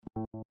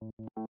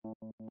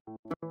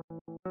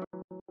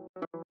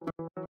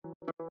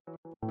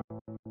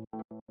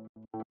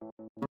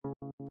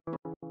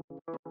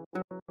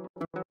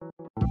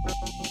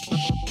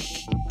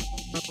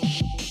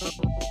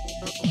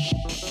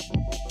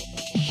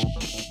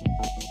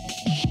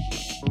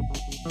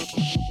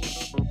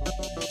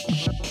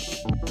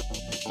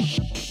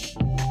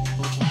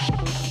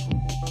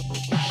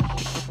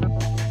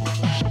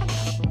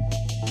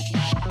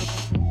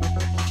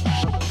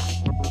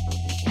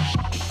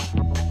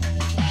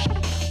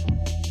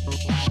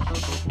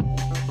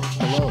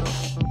Hello,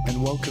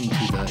 and welcome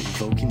to the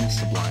Evoking the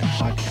Sublime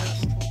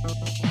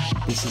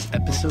podcast. This is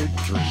episode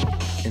 3,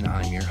 and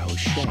I'm your host,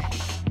 Shay.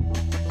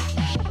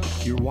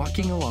 You're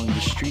walking along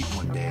the street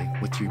one day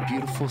with your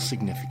beautiful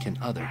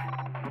significant other.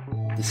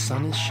 The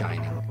sun is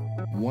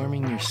shining,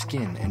 warming your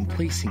skin and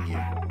placing you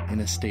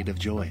in a state of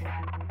joy.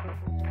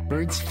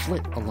 Birds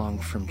flit along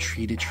from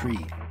tree to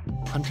tree,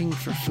 hunting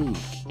for food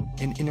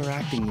and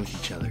interacting with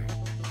each other.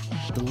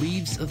 The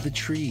leaves of the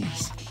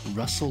trees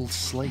rustle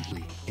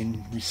slightly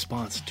in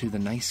response to the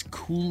nice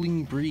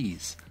cooling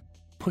breeze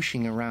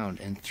pushing around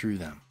and through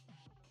them.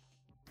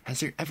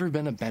 Has there ever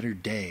been a better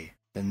day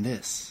than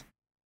this,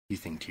 you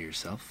think to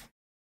yourself?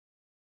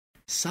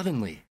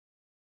 Suddenly,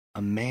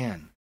 a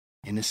man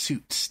in a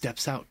suit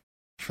steps out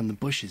from the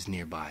bushes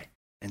nearby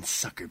and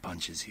sucker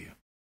punches you,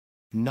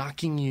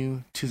 knocking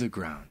you to the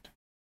ground.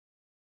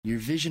 Your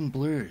vision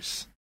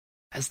blurs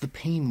as the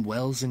pain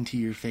wells into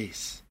your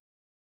face.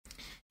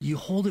 You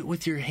hold it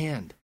with your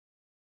hand,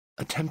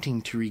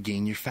 attempting to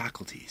regain your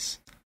faculties.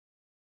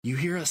 You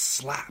hear a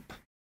slap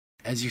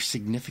as your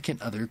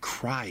significant other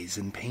cries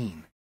in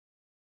pain.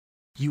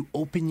 You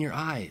open your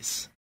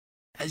eyes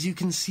as you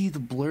can see the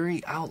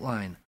blurry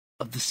outline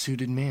of the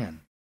suited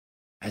man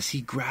as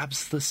he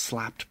grabs the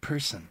slapped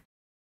person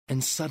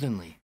and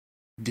suddenly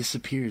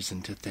disappears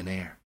into thin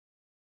air.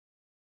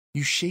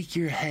 You shake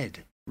your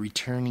head,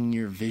 returning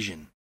your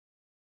vision.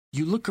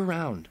 You look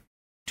around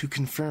to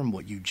confirm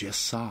what you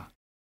just saw.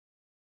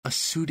 A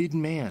suited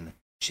man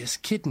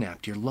just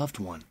kidnapped your loved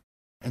one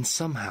and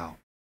somehow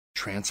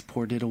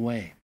transported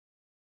away.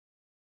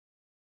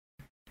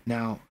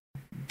 Now,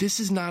 this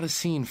is not a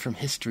scene from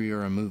history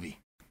or a movie.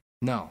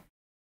 No,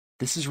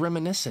 this is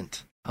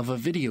reminiscent of a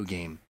video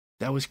game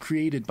that was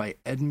created by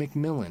Ed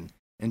McMillan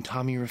and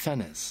Tommy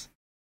Refenes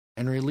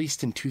and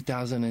released in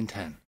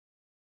 2010.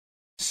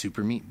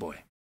 Super Meat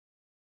Boy.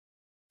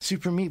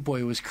 Super Meat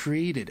Boy was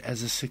created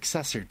as a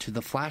successor to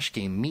the Flash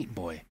game Meat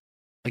Boy,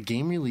 a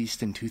game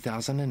released in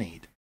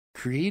 2008,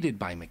 created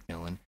by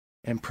McMillan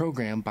and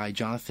programmed by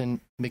Jonathan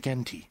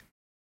McEntee.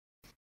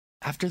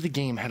 After the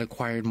game had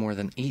acquired more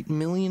than 8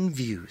 million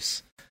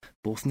views,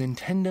 both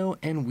Nintendo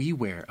and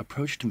WiiWare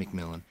approached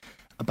McMillan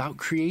about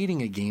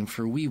creating a game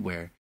for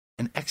WiiWare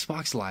and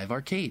Xbox Live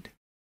Arcade,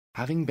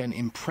 having been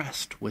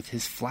impressed with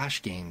his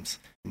Flash games,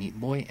 Meat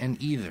Boy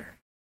and Ether.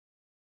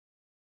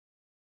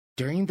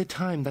 During the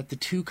time that the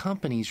two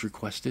companies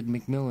requested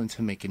McMillan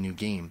to make a new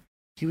game,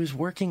 he was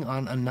working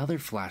on another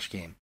Flash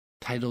game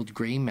titled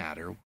Gray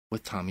Matter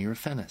with Tommy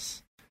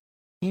Refenes.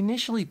 He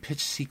initially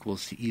pitched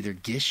sequels to either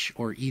Gish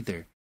or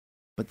Ether,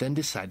 but then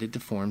decided to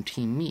form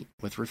Team Meat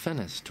with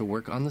Refenes to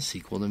work on the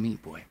sequel to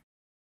Meat Boy.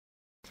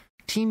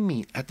 Team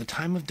Meat at the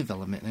time of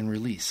development and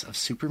release of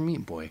Super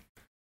Meat Boy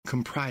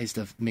comprised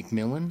of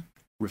McMillan,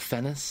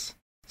 Refenes,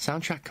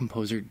 soundtrack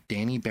composer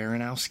Danny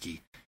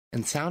Baranowski,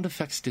 and sound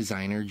effects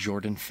designer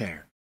Jordan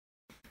Fair.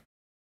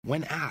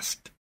 When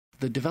asked,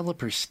 the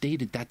developers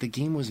stated that the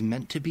game was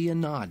meant to be a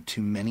nod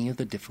to many of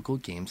the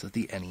difficult games of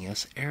the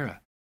NES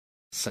era,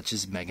 such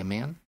as Mega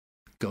Man,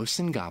 Ghosts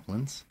and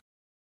Goblins,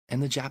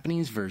 and the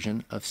Japanese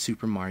version of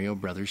Super Mario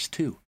Bros.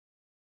 2,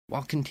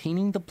 while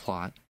containing the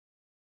plot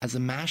as a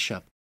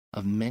mashup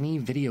of many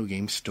video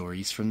game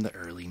stories from the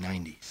early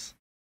 90s.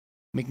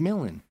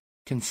 McMillan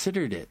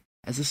considered it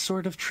as a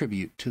sort of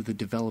tribute to the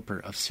developer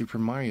of Super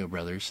Mario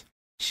Bros.,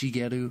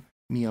 Shigeru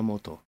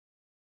Miyamoto.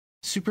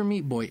 Super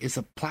Meat Boy is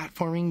a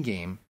platforming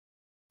game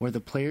where the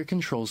player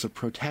controls a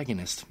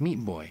protagonist, Meat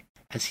Boy,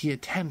 as he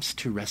attempts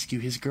to rescue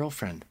his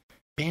girlfriend,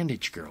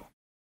 Bandage Girl,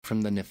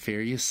 from the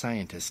nefarious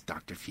scientist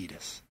Dr.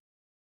 Fetus.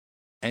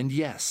 And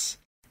yes,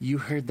 you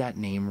heard that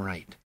name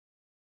right.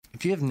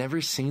 If you have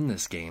never seen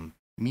this game,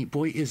 Meat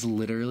Boy is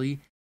literally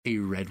a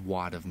red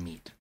wad of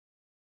meat.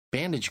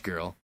 Bandage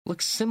Girl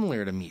looks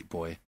similar to Meat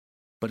Boy,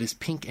 but is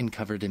pink and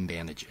covered in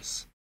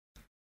bandages.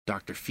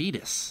 Dr.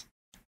 Fetus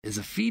is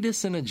a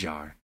fetus in a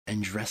jar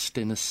and dressed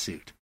in a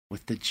suit,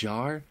 with the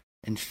jar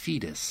and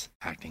fetus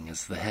acting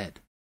as the head.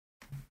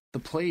 The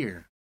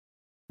player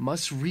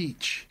must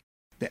reach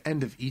the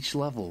end of each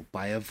level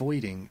by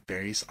avoiding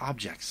various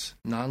objects,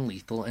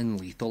 non-lethal and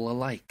lethal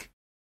alike,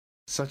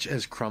 such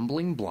as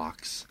crumbling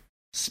blocks,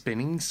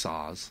 spinning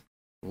saws,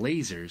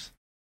 lasers,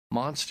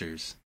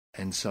 monsters,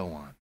 and so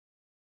on.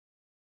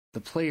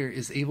 The player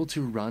is able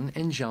to run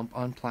and jump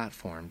on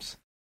platforms,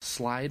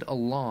 slide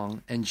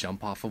along and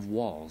jump off of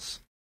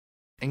walls,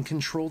 and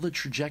control the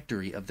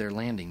trajectory of their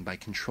landing by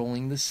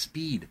controlling the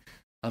speed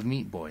of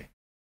Meat Boy.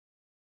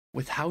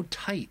 With how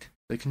tight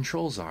the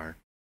controls are,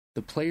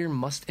 The player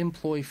must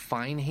employ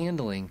fine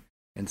handling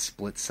and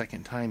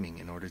split-second timing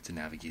in order to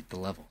navigate the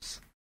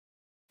levels.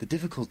 The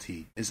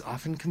difficulty is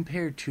often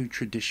compared to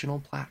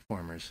traditional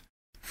platformers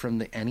from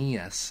the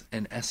NES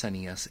and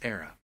SNES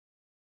era.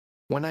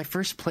 When I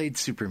first played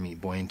Super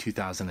Meat Boy in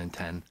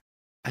 2010,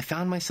 I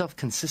found myself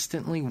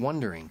consistently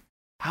wondering,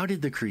 how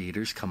did the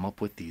creators come up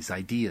with these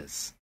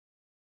ideas?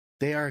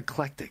 They are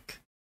eclectic,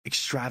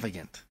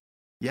 extravagant,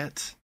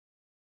 yet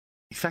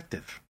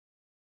effective.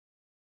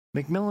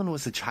 McMillen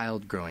was a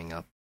child growing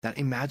up that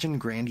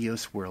imagined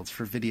grandiose worlds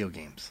for video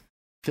games,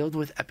 filled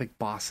with epic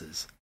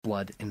bosses,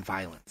 blood, and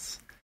violence,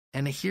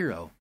 and a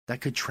hero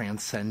that could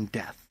transcend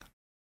death.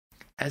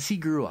 As he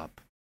grew up,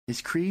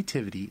 his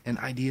creativity and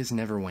ideas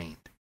never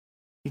waned.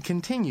 He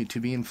continued to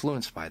be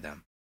influenced by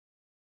them.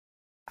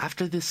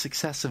 After the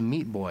success of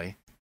Meat Boy,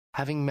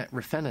 having met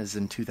Refenes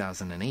in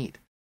 2008,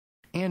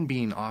 and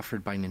being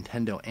offered by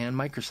Nintendo and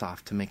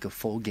Microsoft to make a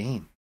full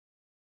game,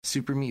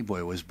 Super Meat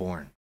Boy was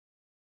born.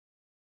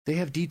 They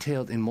have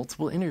detailed in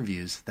multiple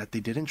interviews that they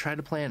didn't try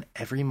to plan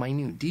every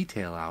minute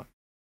detail out,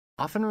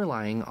 often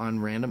relying on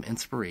random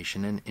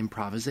inspiration and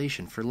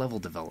improvisation for level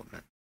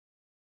development.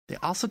 They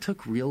also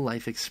took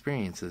real-life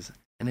experiences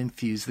and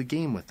infused the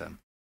game with them,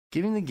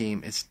 giving the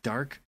game its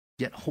dark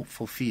yet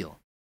hopeful feel.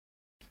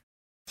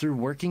 Through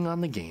working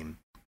on the game,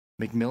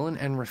 McMillen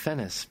and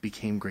Refenes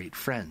became great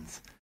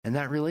friends, and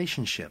that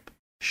relationship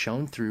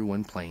shone through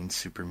when playing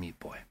Super Meat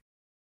Boy.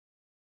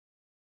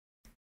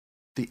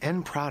 The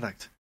end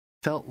product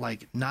felt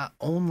like not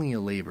only a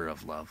labor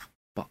of love,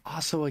 but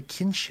also a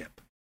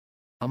kinship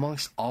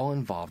amongst all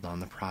involved on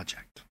the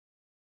project.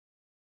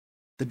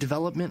 The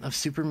development of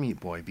Super Meat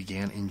Boy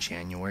began in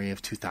January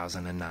of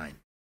 2009.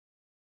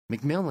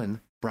 McMillen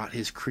brought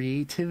his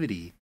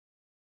creativity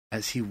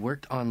as he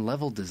worked on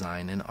level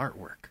design and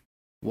artwork,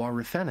 while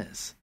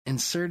Refenes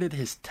inserted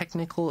his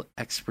technical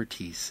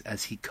expertise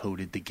as he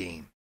coded the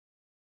game.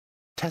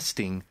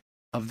 Testing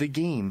of the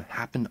game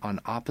happened on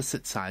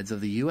opposite sides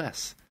of the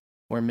U.S.,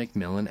 where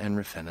McMillen and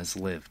Refenes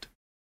lived.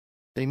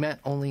 They met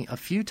only a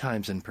few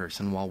times in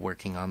person while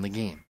working on the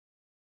game.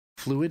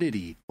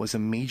 Fluidity was a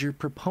major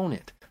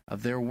proponent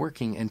of their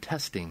working and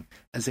testing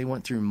as they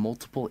went through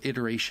multiple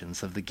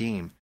iterations of the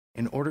game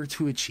in order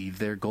to achieve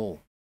their goal.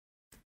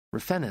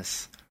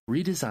 Refenes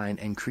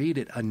redesigned and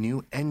created a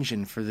new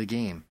engine for the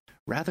game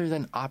rather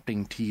than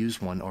opting to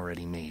use one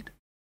already made.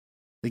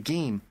 The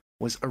game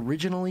was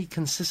originally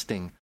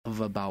consisting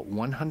of about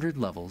 100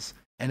 levels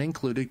and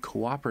included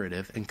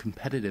cooperative and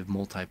competitive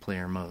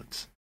multiplayer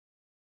modes.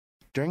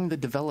 During the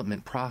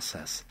development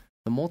process,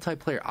 the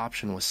multiplayer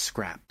option was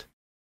scrapped,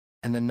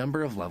 and the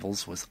number of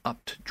levels was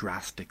upped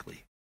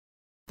drastically.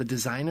 The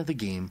design of the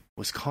game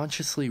was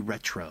consciously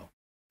retro,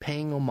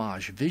 paying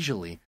homage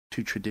visually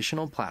to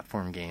traditional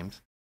platform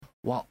games,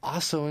 while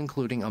also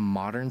including a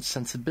modern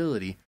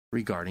sensibility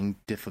regarding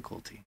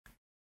difficulty.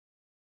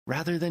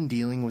 Rather than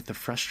dealing with the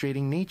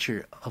frustrating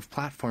nature of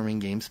platforming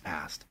games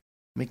past,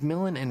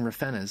 McMillen and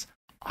Refenes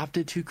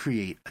opted to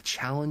create a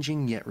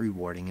challenging yet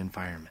rewarding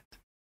environment.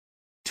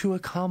 To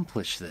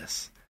accomplish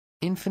this,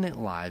 infinite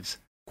lives,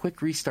 quick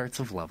restarts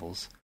of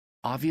levels,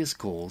 obvious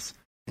goals,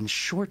 and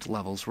short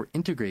levels were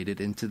integrated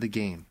into the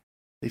game.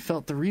 They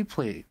felt the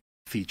replay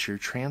feature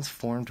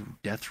transformed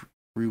death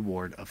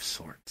reward of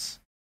sorts.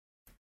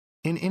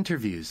 In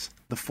interviews,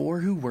 the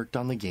four who worked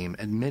on the game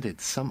admitted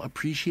some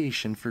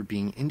appreciation for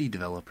being indie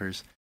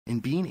developers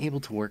and being able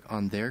to work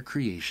on their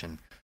creation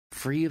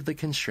free of the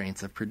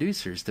constraints of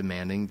producers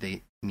demanding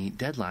they meet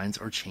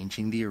deadlines or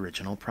changing the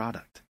original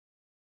product.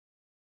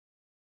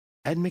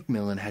 Ed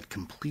McMillen had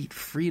complete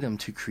freedom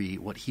to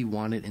create what he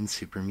wanted in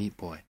Super Meat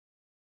Boy.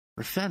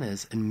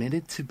 Refenes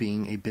admitted to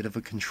being a bit of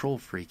a control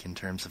freak in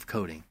terms of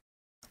coding,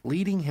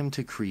 leading him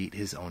to create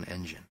his own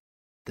engine.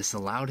 This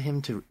allowed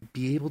him to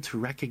be able to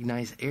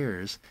recognize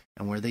errors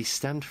and where they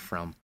stemmed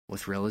from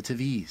with relative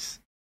ease.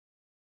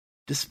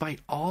 Despite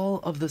all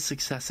of the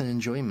success and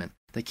enjoyment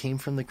that came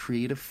from the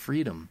creative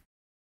freedom,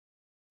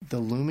 the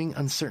looming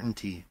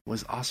uncertainty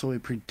was also a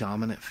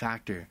predominant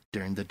factor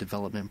during the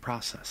development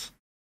process.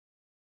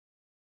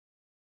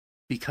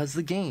 Because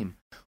the game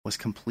was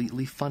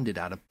completely funded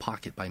out of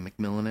pocket by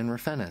McMillen and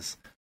Refenes,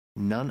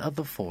 none of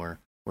the four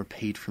were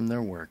paid from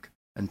their work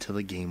until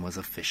the game was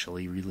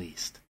officially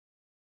released.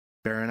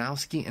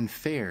 Baranowski and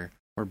Fair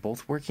were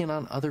both working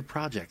on other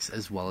projects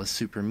as well as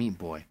Super Meat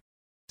Boy,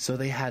 so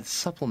they had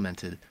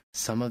supplemented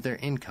some of their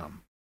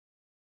income.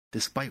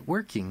 Despite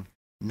working,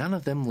 none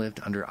of them lived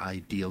under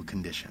ideal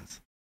conditions,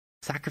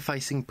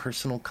 sacrificing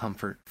personal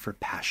comfort for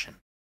passion.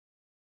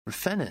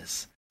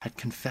 Refenes had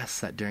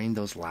confessed that during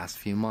those last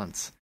few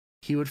months,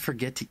 he would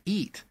forget to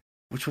eat,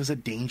 which was a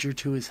danger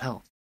to his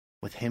health,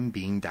 with him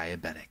being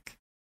diabetic.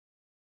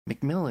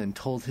 McMillen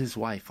told his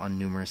wife on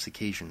numerous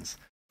occasions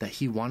that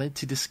he wanted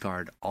to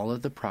discard all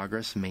of the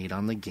progress made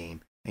on the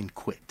game and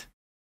quit.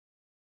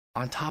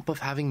 On top of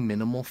having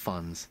minimal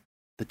funds,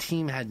 the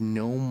team had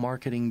no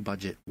marketing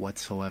budget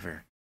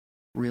whatsoever,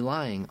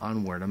 relying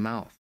on word of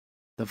mouth,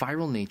 the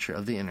viral nature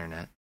of the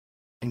internet,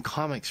 and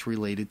comics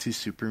related to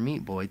Super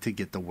Meat Boy to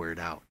get the word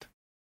out.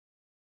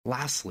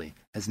 Lastly,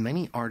 as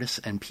many artists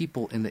and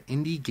people in the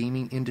indie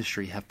gaming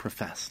industry have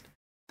professed,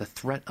 the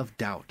threat of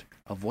doubt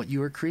of what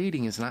you are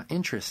creating is not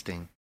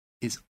interesting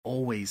is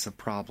always a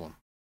problem.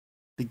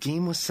 The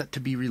game was set to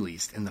be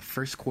released in the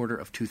first quarter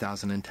of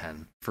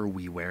 2010 for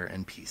WiiWare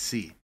and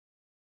PC.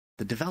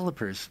 The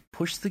developers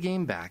pushed the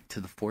game back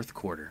to the fourth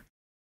quarter,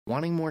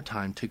 wanting more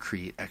time to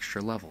create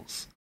extra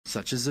levels,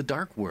 such as the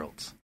Dark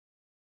Worlds.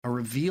 A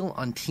reveal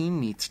on Team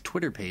Meat's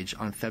Twitter page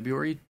on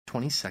February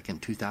 22,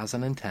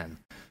 2010,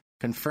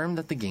 confirmed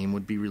that the game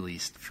would be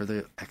released for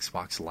the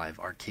Xbox Live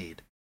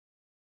Arcade.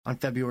 On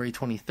February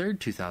 23,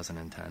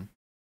 2010,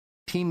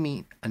 Team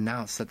Meat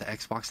announced that the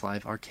Xbox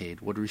Live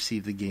Arcade would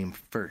receive the game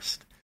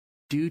first,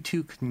 due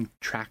to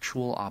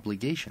contractual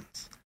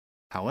obligations.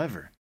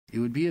 However, it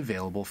would be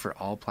available for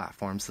all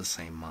platforms the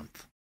same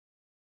month.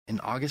 In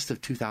August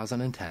of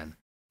 2010,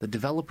 the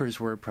developers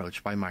were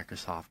approached by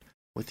Microsoft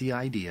with the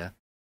idea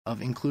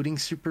of including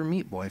Super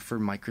Meat Boy for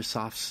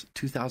Microsoft's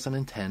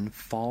 2010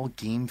 Fall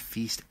Game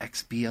Feast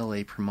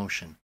XBLA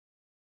promotion,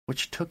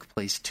 which took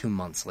place 2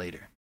 months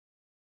later.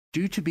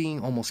 Due to being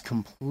almost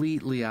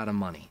completely out of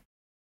money,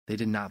 they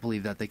did not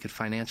believe that they could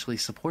financially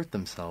support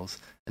themselves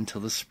until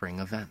the spring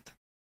event.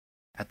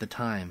 At the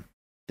time,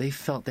 they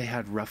felt they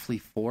had roughly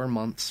 4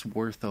 months'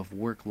 worth of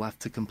work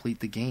left to complete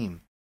the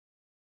game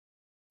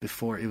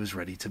before it was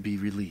ready to be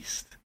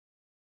released.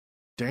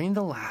 During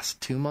the last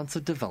 2 months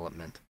of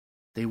development,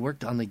 they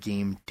worked on the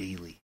game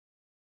daily,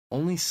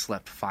 only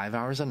slept 5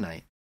 hours a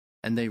night,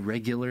 and they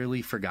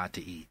regularly forgot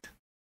to eat.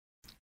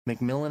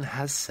 McMillen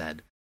has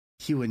said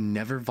he would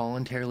never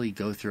voluntarily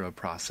go through a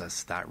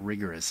process that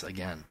rigorous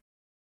again.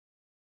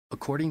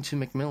 According to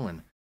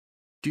McMillen,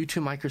 due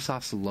to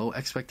Microsoft's low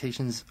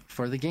expectations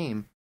for the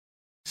game,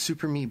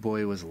 Super Meat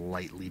Boy was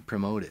lightly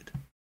promoted.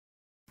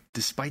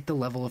 Despite the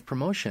level of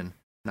promotion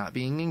not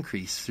being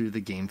increased through the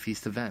Game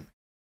Feast event,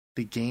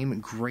 the game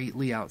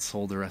greatly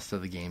outsold the rest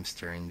of the games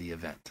during the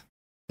event.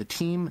 The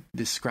team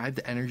described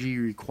the energy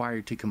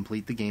required to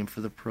complete the game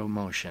for the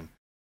promotion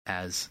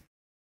as,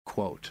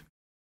 quote,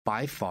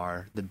 by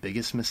far the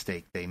biggest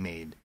mistake they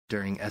made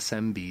during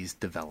SMB's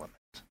development.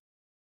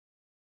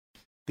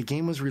 The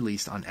game was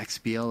released on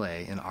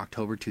XBLA in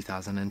October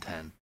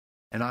 2010,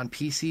 and on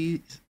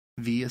PC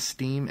via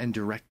Steam and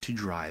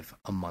Direct-to-Drive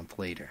a month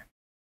later.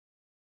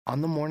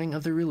 On the morning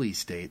of the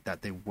release date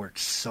that they worked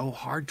so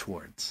hard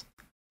towards,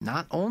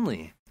 not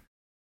only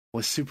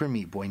was Super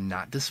Meat Boy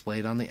not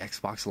displayed on the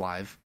Xbox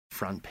Live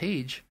front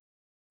page,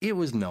 it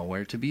was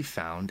nowhere to be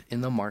found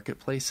in the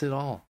marketplace at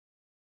all.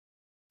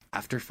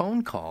 After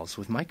phone calls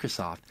with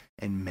Microsoft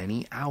and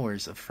many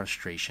hours of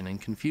frustration and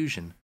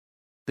confusion,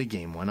 the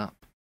game went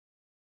up.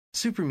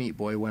 Super Meat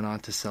Boy went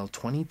on to sell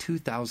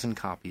 22,000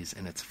 copies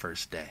in its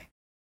first day.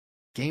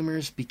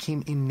 Gamers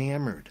became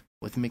enamored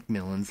with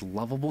McMillen's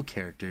lovable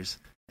characters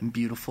and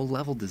beautiful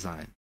level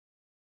design,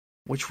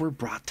 which were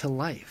brought to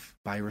life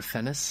by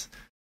Refenis'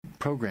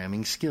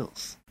 programming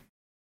skills.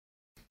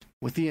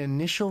 With the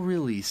initial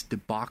release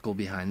debacle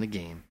behind the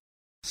game,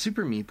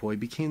 Super Meat Boy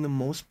became the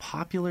most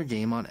popular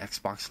game on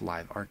Xbox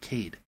Live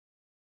Arcade.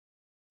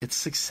 Its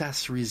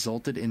success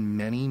resulted in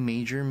many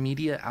major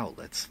media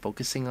outlets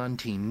focusing on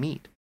Team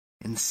Meat,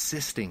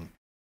 insisting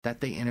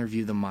that they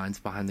interview the minds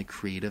behind the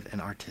creative and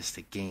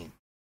artistic game.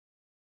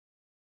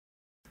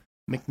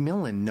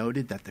 McMillen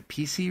noted that the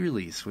PC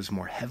release was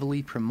more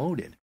heavily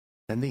promoted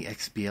than the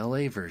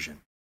XBLA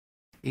version.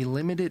 A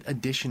limited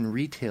edition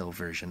retail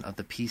version of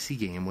the PC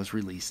game was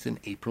released in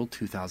April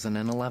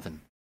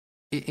 2011.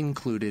 It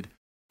included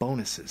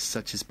bonuses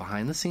such as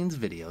behind-the-scenes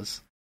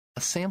videos,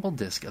 a sample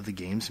disc of the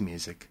game's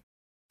music,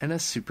 and a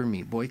Super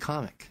Meat Boy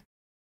comic.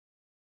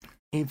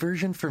 A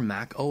version for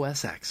Mac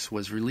OS X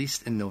was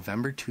released in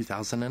November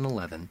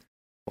 2011,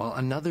 while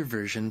another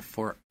version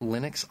for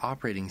Linux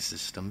operating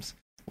systems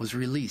was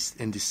released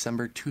in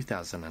December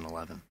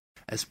 2011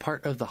 as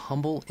part of the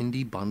Humble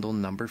Indie Bundle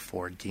No.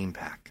 4 game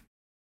pack.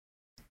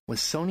 With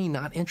Sony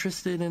not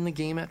interested in the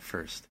game at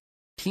first,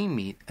 Team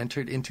Meat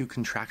entered into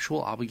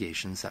contractual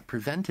obligations that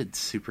prevented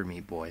Super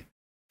Meat Boy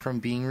from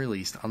being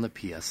released on the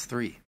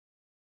PS3.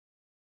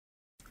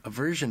 A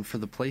version for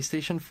the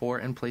PlayStation 4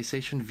 and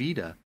PlayStation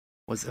Vita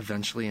was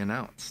eventually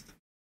announced.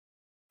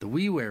 The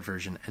WiiWare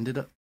version ended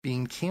up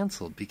being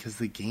cancelled because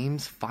the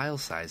game's file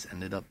size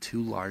ended up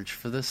too large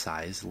for the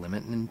size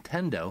limit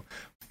Nintendo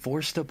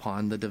forced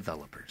upon the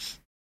developers.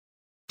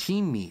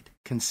 Team Meat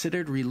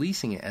considered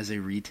releasing it as a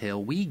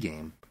retail Wii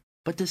game,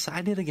 but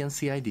decided against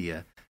the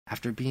idea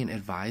after being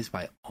advised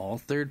by all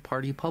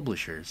third-party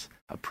publishers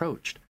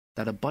approached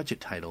that a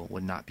budget title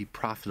would not be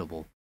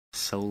profitable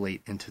so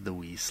late into the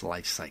Wii's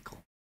life cycle.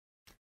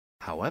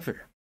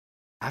 However,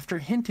 after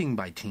hinting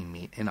by Team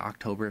Meat in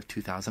October of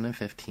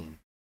 2015,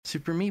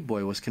 Super Meat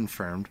Boy was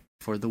confirmed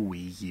for the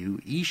Wii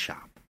U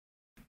eShop.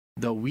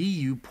 The Wii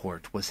U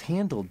port was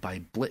handled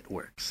by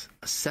Blitworks,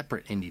 a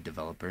separate indie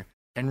developer,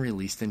 and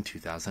released in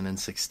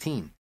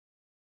 2016.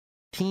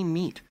 Team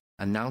Meat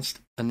announced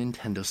a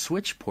Nintendo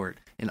Switch port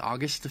in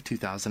August of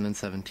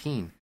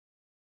 2017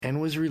 and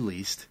was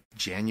released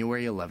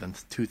January 11,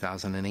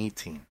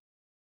 2018.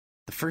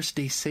 The first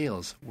day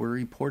sales were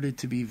reported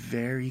to be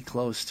very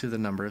close to the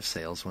number of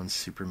sales when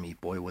Super Meat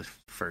Boy was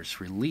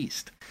first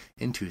released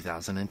in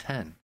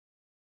 2010.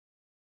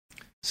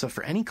 So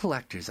for any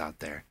collectors out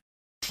there,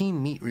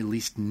 Team Meat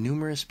released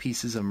numerous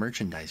pieces of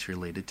merchandise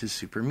related to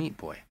Super Meat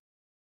Boy.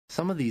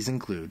 Some of these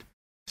include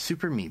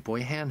Super Meat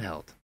Boy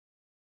Handheld,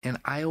 an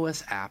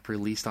iOS app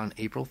released on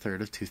April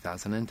 3rd of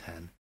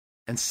 2010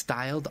 and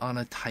styled on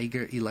a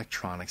Tiger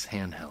Electronics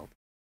handheld.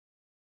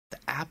 The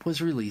app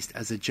was released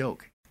as a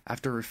joke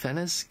after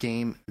Refena's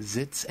game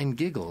Zits and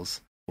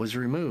Giggles was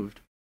removed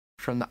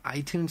from the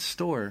iTunes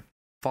store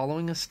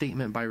following a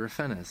statement by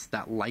Refenas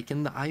that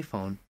likened the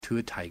iPhone to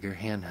a Tiger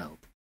handheld.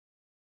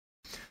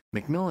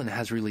 Macmillan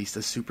has released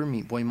a Super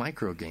Meat Boy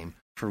micro game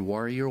for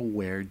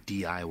WarioWare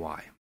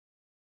DIY.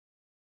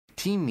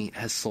 Team Meat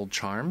has sold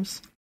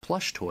charms,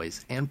 plush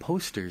toys, and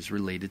posters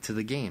related to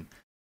the game,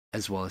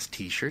 as well as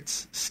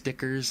t-shirts,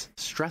 stickers,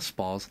 stress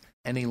balls,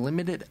 and a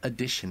limited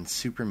edition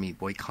Super Meat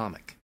Boy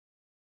comic.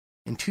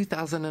 In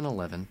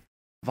 2011,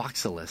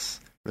 Voxelis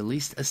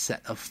released a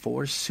set of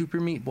 4 Super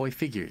Meat Boy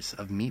figures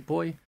of Meat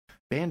Boy,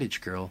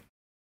 Bandage Girl,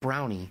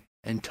 Brownie,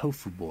 and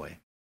Tofu Boy,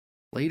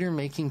 later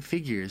making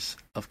figures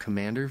of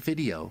Commander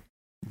Video,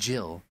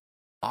 Jill,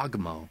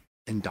 Ogmo,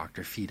 and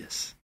Dr.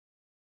 Fetus.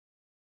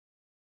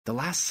 The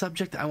last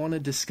subject I want to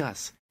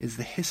discuss is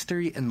the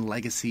history and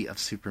legacy of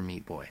Super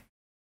Meat Boy.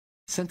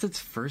 Since its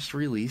first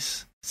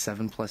release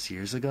 7+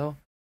 years ago,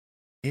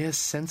 it has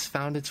since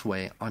found its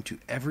way onto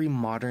every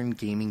modern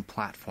gaming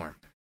platform,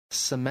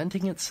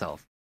 cementing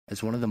itself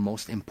as one of the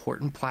most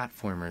important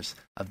platformers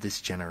of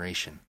this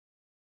generation.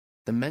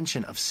 The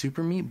mention of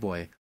Super Meat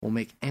Boy will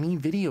make any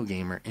video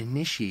gamer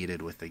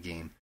initiated with the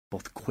game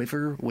both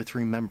quiver with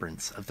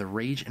remembrance of the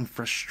rage and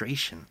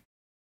frustration,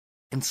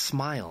 and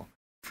smile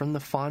from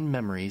the fond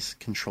memories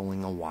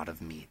controlling a wad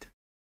of meat.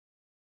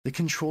 The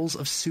controls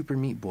of Super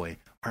Meat Boy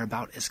are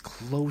about as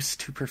close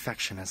to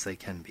perfection as they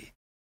can be.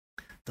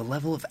 The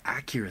level of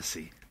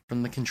accuracy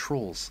from the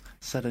controls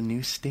set a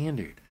new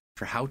standard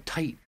for how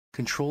tight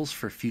controls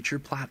for future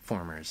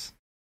platformers,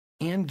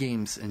 and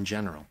games in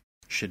general,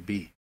 should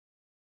be.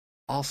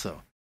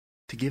 Also,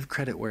 to give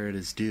credit where it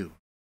is due,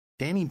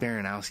 Danny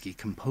Baranowski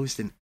composed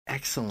an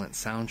excellent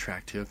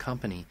soundtrack to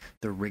accompany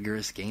the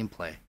rigorous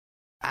gameplay,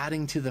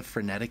 adding to the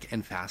frenetic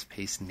and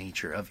fast-paced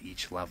nature of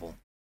each level.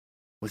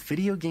 With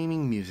video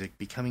gaming music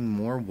becoming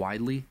more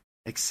widely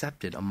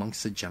accepted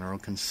amongst the general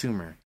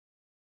consumer,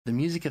 the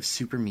music of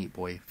Super Meat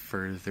Boy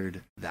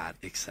furthered that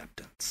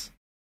acceptance.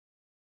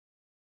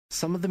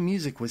 Some of the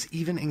music was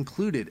even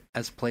included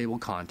as playable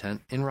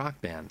content in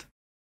Rock Band.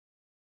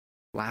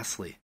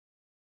 Lastly,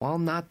 while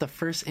not the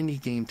first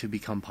indie game to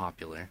become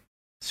popular,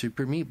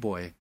 Super Meat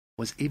Boy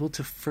was able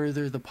to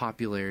further the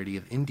popularity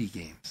of indie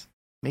games,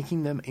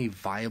 making them a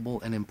viable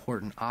and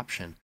important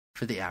option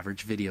for the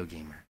average video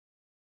gamer.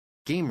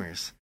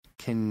 Gamers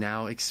can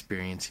now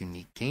experience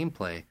unique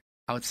gameplay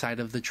outside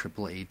of the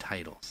AAA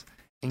titles,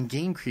 and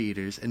game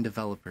creators and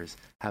developers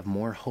have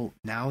more hope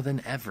now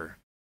than ever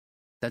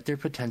that their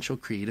potential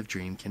creative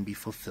dream can be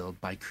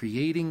fulfilled by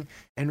creating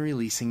and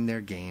releasing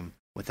their game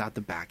without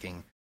the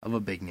backing of a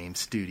big-name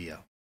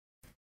studio.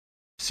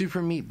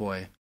 Super Meat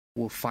Boy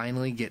will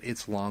finally get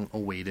its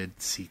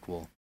long-awaited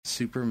sequel,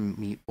 Super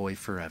Meat Boy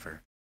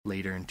Forever,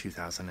 later in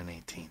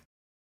 2018.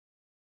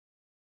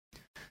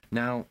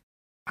 Now,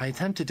 I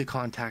attempted to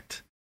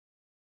contact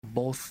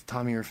both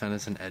Tommy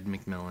Refenes and Ed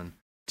McMillan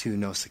to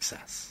no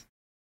success.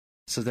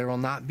 So there will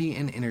not be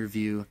an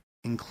interview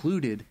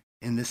included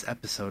in this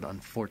episode,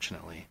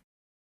 unfortunately,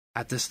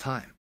 at this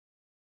time.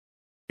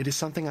 It is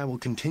something I will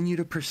continue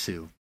to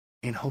pursue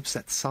in hopes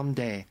that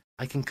someday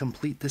I can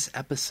complete this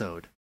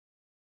episode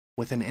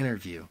with an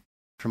interview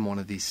from one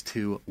of these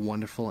two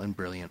wonderful and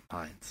brilliant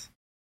minds.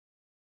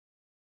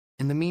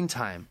 In the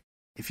meantime,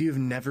 if you have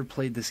never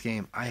played this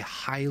game, I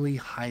highly,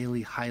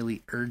 highly,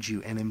 highly urge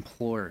you and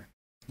implore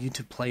you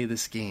to play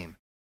this game.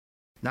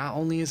 Not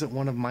only is it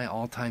one of my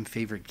all-time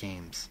favorite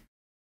games,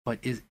 but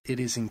it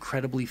is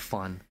incredibly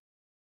fun.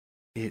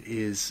 It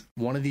is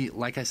one of the,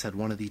 like I said,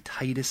 one of the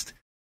tightest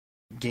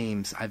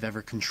games I've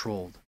ever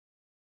controlled.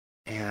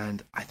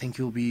 And I think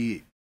you'll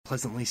be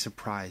pleasantly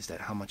surprised at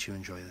how much you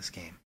enjoy this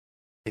game.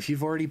 If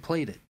you've already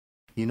played it,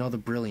 you know the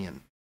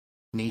brilliant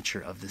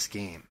nature of this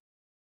game.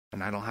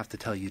 And I don't have to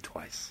tell you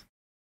twice.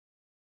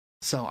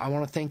 So I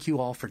want to thank you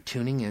all for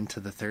tuning in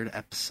to the third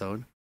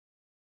episode.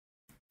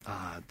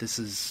 This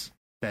has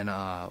been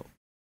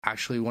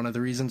actually one of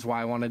the reasons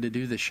why I wanted to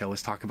do this show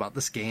was talk about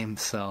this game.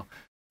 So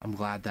I'm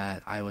glad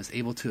that I was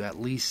able to at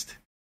least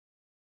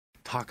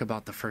talk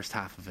about the first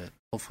half of it.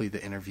 Hopefully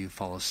the interview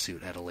follows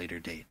suit at a later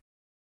date.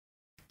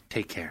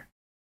 Take care.